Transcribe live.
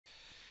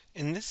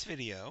In this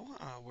video,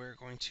 we're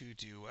going to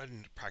do a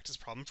practice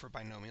problem for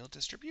binomial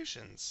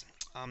distributions.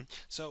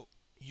 So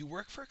you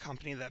work for a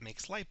company that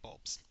makes light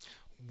bulbs.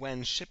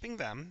 When shipping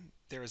them,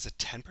 there is a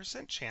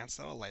 10% chance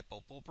that a light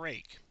bulb will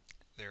break.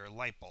 They're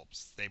light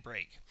bulbs, they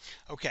break.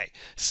 Okay,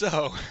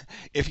 so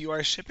if you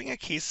are shipping a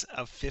case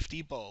of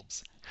 50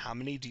 bulbs, how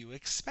many do you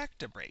expect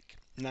to break?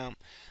 Now,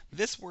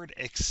 this word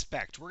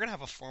expect, we're going to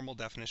have a formal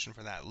definition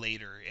for that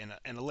later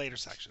in a later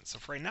section. So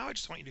for right now, I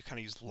just want you to kind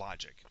of use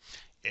logic.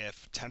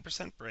 If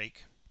 10%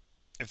 break,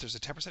 if there's a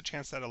 10%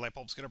 chance that a light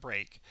bulb's going to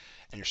break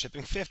and you're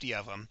shipping 50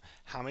 of them,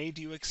 how many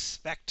do you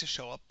expect to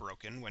show up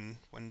broken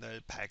when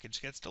the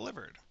package gets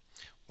delivered?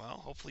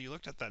 Well, hopefully you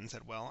looked at that and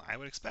said, well, I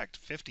would expect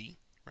 50,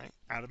 right?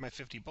 Out of my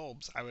 50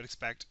 bulbs, I would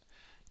expect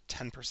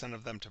 10%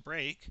 of them to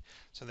break.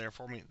 So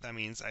therefore, that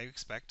means I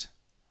expect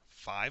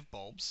 5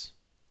 bulbs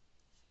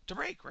to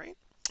break, right?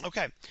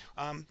 Okay,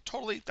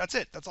 totally. That's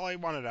it. That's all I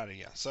wanted out of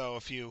you. So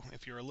if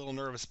you're a little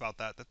nervous about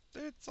that,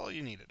 that's all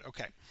you needed.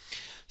 Okay.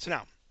 So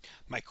now,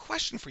 my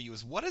question for you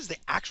is, what is the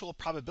actual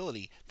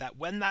probability that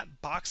when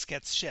that box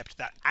gets shipped,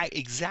 that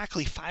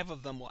exactly 5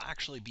 of them will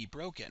actually be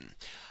broken?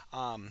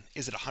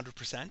 Is it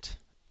 100%?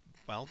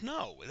 Well,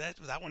 no.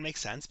 That one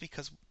makes sense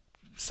because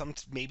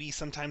maybe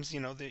sometimes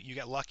that you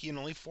get lucky and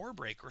only 4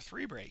 break or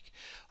 3 break,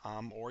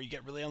 or you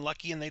get really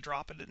unlucky and they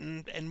drop it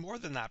and more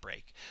than that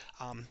break.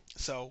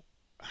 So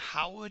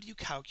how would you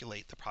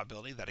calculate the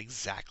probability that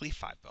exactly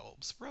 5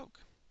 bulbs broke?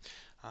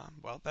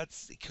 Well,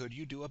 could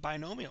you do a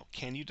binomial?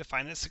 Can you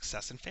define it as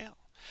success and fail?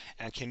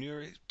 And can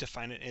you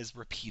define it as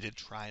repeated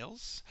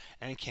trials?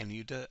 And can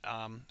you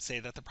say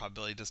that the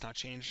probability does not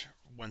change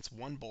once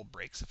one bulb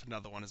breaks if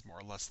another one is more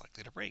or less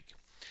likely to break?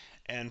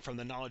 And from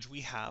the knowledge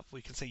we have,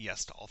 we can say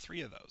yes to all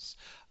 3 of those.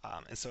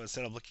 And so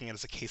instead of looking at it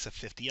as a case of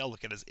 50, I'll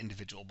look at it as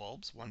individual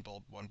bulbs, one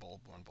bulb, one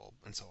bulb, one bulb,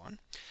 and so on.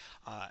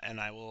 And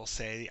I will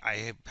say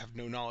I have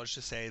no knowledge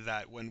to say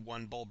that when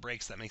one bulb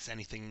breaks, that makes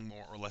anything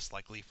more or less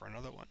likely for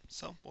another one.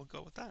 So we'll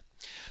go with that.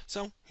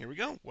 So here we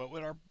go. What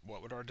would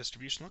our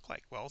distribution look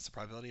like? Well, it's the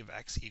probability of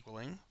x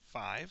equaling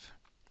 5,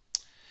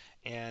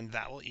 and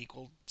that will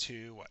equal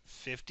to what?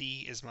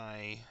 50 is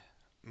my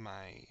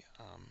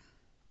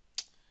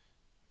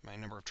my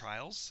number of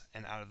trials,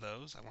 and out of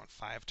those, I want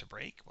 5 to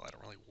break. Well, I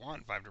don't really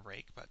want 5 to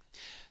break, but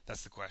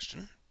that's the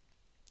question.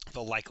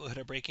 The likelihood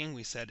of breaking,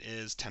 we said,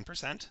 is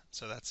 10%,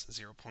 so that's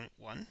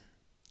 0.1.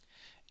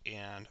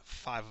 And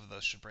 5 of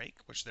those should break,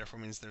 which therefore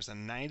means there's a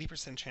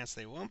 90% chance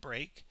they won't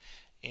break,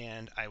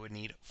 and I would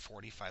need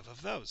 45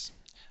 of those.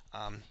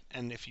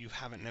 And if you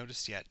haven't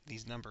noticed yet,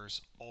 these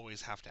numbers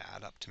always have to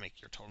add up to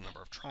make your total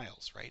number of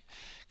trials, right?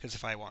 Because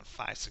if I want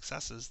 5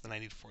 successes, then I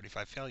need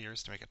 45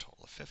 failures to make a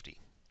total of 50.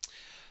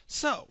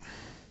 So,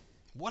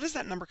 what does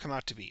that number come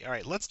out to be? All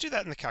right, let's do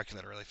that in the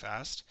calculator really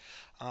fast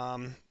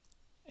and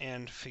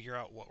figure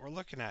out what we're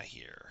looking at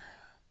here.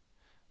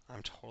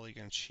 I'm totally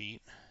going to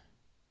cheat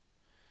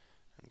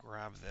and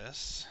grab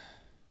this.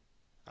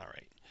 All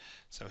right,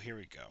 so here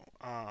we go.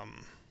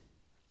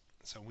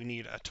 So we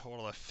need a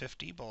total of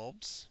 50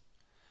 bulbs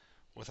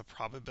with a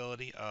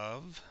probability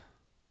of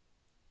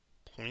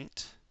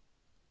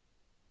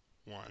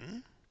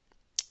 0.1.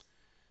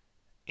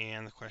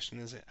 And the question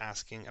is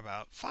asking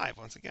about 5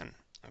 once again.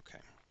 Okay.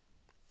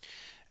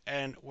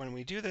 And when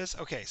we do this,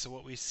 okay, so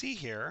what we see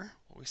here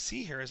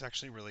is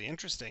actually really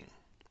interesting.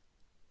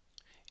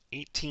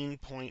 18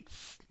 point,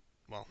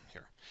 well,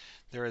 here.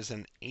 There is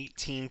an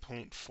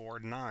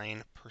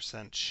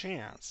 18.49%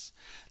 chance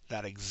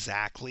that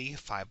exactly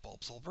 5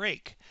 bulbs will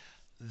break.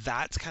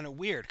 That's kind of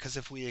weird because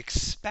if we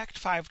expect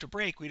 5 to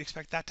break, we'd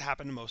expect that to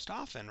happen most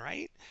often,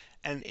 right?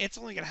 And it's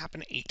only going to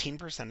happen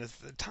 18%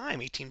 of the time,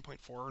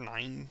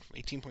 18.49,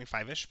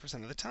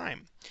 18.5-ish% of the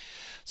time.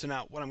 So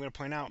now what I'm going to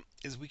point out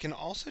is we can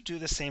also do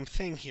the same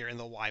thing here in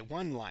the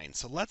y1 line.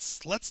 So let's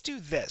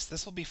do this.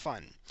 This will be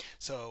fun.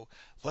 So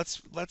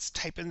let's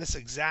type in this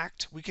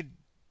exact.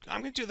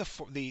 I'm going to do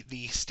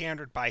the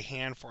standard by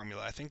hand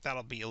formula. I think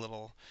that'll be a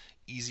little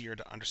easier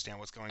to understand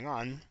what's going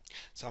on.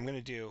 So I'm going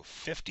to do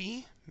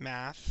 50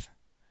 math.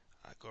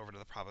 Go over to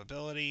the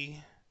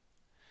probability.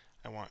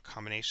 I want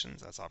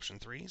combinations. That's option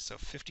 3. So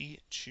 50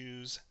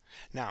 choose.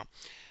 Now,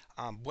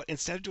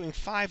 instead of doing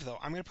 5 though,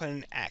 I'm going to put in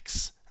an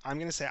x. I'm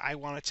going to say I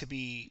want it to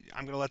be.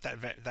 I'm going to let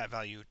that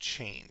value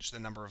change, the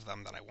number of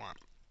them that I want.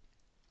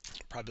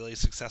 Probability of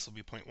success will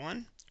be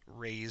 0.1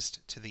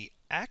 raised to the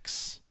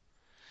x.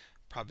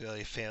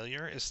 Probability of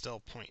failure is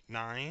still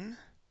 0.9.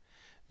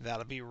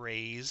 That'll be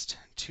raised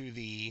to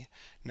the,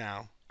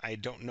 now I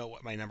don't know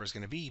what my number is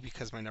going to be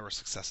because my number of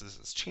successes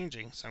is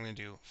changing, so I'm going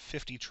to do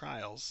 50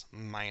 trials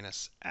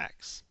minus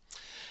x.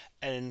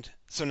 And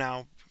so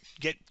now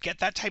get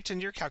that typed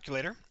into your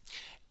calculator,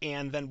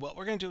 and then what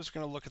we're going to do is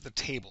we're going to look at the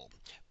table.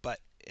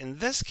 But in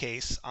this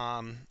case,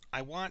 I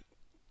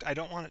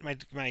don't want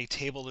my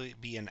table to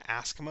be in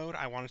ask mode.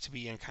 I want it to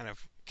be in kind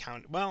of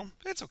count. Well,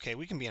 it's okay.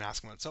 We can be in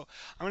ask mode. So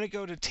I'm going to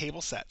go to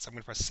table sets. I'm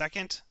going to press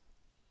second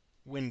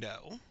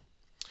window,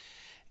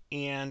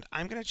 and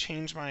I'm going to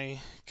change my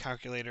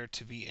calculator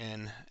to be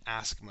in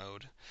ask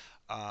mode.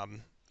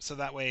 So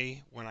that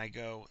way, when I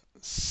go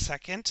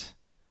second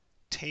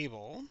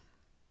table,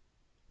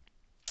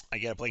 I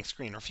get a blank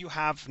screen. Or if you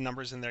have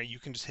numbers in there, you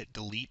can just hit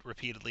delete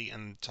repeatedly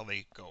until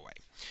they go away.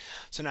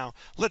 So now,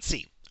 let's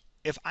see.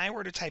 If I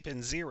were to type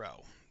in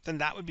 0, then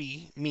that would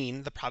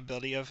mean the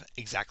probability of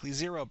exactly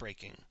 0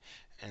 breaking.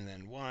 And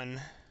then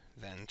 1,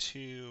 then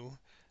 2,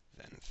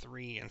 then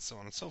 3, and so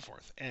on and so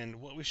forth.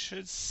 And what we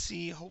should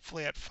see,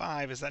 hopefully at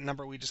 5, is that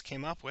number we just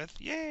came up with.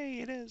 Yay,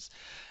 it is.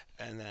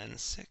 And then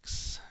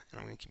 6, and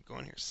I'm going to keep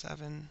going here.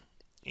 7,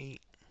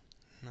 8,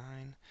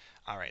 9.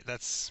 All right,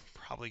 that's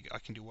probably, I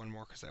can do one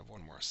more because I have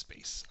one more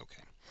space.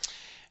 Okay.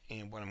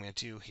 And what I'm going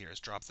to do here is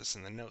drop this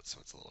in the notes so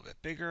it's a little bit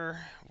bigger.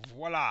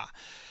 Voila.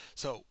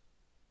 So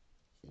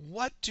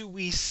what do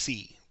we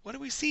see? What do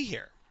we see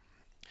here?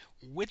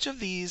 Which of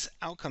these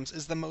outcomes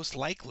is the most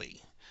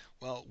likely?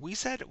 Well, we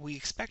said we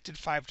expected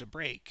 5 to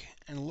break,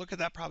 and look at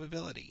that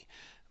probability.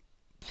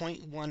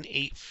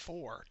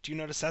 0.184. Do you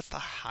notice that's the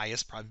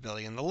highest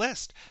probability in the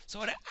list?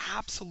 So it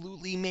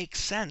absolutely makes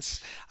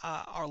sense.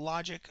 Our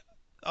logic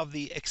of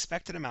the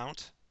expected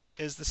amount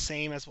is the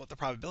same as what the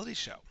probabilities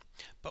show.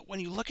 But when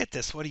you look at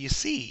this, what do you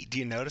see? Do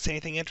you notice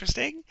anything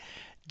interesting?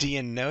 Do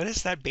you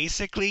notice that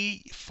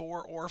basically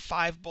 4 or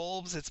 5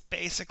 bulbs, it's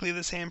basically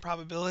the same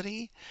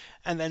probability?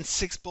 And then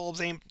 6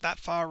 bulbs ain't that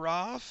far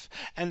off?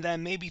 And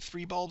then maybe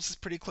 3 bulbs is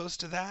pretty close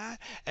to that?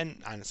 And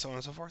so on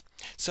and so forth.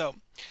 So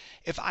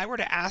if I were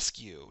to ask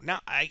you, now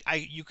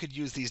you could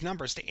use these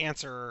numbers to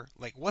answer,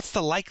 like, what's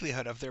the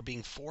likelihood of there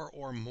being 4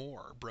 or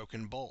more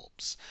broken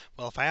bulbs?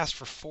 Well, if I asked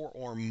for 4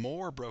 or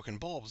more broken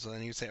bulbs,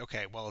 then you'd say,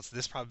 okay, well, it's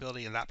this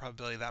probability and that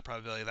probability, that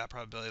probability, that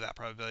probability, that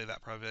probability,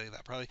 that probability,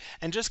 that probability,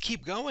 and just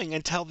keep going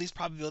until these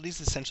probabilities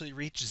essentially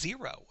reach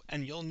 0,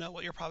 and you'll know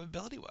what your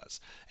probability was.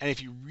 And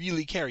if you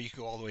really care, you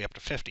can go all the way up to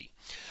 50.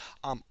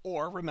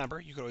 Or remember,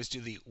 you could always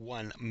do the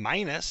 1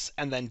 minus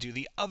and then do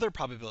the other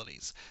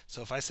probabilities.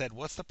 So if I said,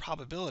 what's the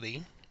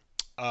probability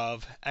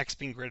of x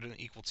being greater than or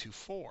equal to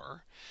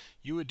 4,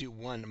 you would do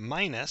 1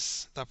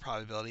 minus the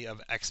probability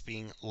of x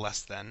being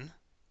less than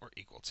or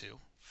equal to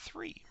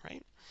 3,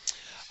 right?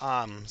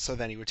 So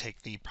then you would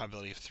take the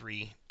probability of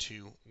 3,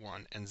 2,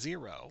 1, and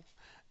 0,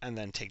 and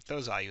then take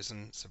those values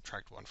and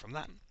subtract 1 from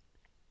them.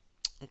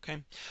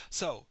 Okay,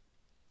 so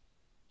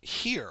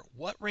here,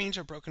 what range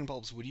of broken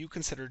bulbs would you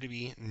consider to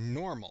be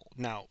normal?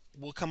 Now,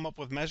 we'll come up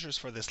with measures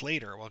for this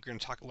later. We're going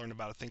to learn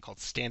about a thing called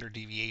standard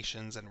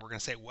deviations, and we're going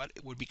to say what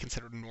would be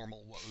considered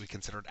normal, what would be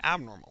considered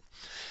abnormal.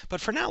 But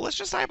for now, let's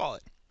just eyeball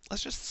it.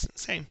 Let's just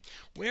say,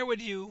 what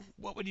would you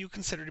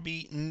consider to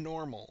be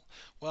normal?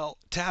 Well,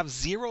 to have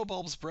 0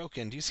 bulbs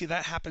broken, do you see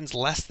that happens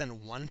less than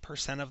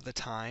 1% of the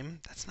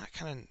time? That's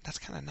kind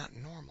of not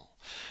normal,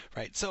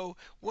 right? So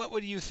what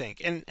would you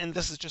think? And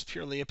this is just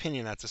purely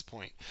opinion at this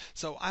point.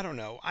 So I don't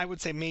know. I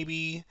would say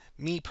maybe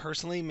me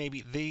personally,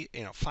 maybe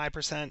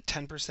 5%,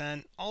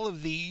 10%, all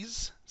of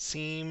these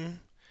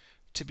seem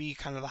to be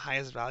kind of the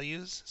highest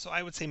values. So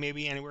I would say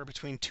maybe anywhere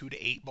between 2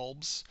 to 8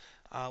 bulbs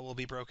will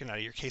be broken out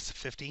of your case of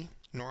 50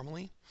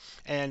 normally.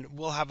 And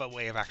we'll have a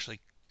way of actually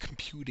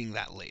computing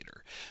that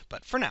later.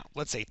 But for now,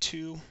 let's say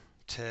 2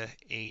 to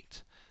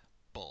 8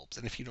 bulbs.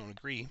 And if you don't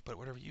agree, but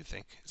whatever you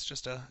think, it's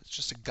just a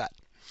gut.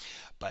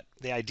 But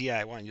the idea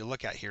I want you to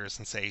look at here is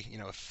and say,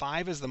 if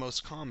 5 is the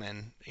most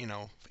common,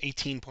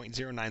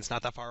 18.09 is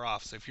not that far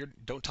off. So if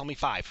don't tell me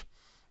 5,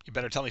 you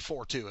better tell me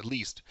 4 too, at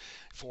least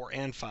 4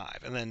 and 5.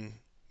 And then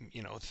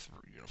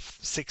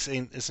 6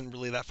 isn't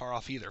really that far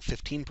off either.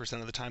 15%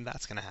 of the time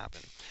that's going to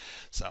happen.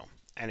 So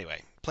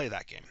anyway, play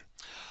that game.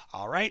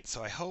 All right,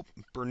 so I hope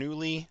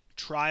Bernoulli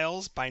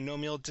trials,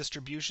 binomial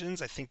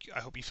distributions, I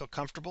hope you feel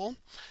comfortable.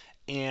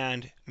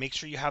 And make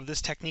sure you have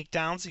this technique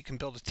down so you can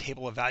build a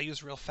table of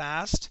values real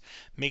fast.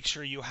 Make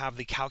sure you have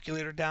the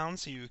calculator down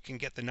so you can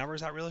get the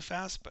numbers out really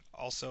fast, but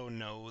also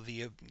know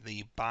the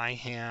by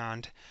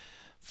hand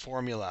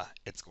formula.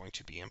 It's going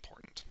to be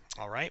important.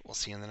 All right, we'll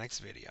see you in the next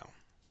video.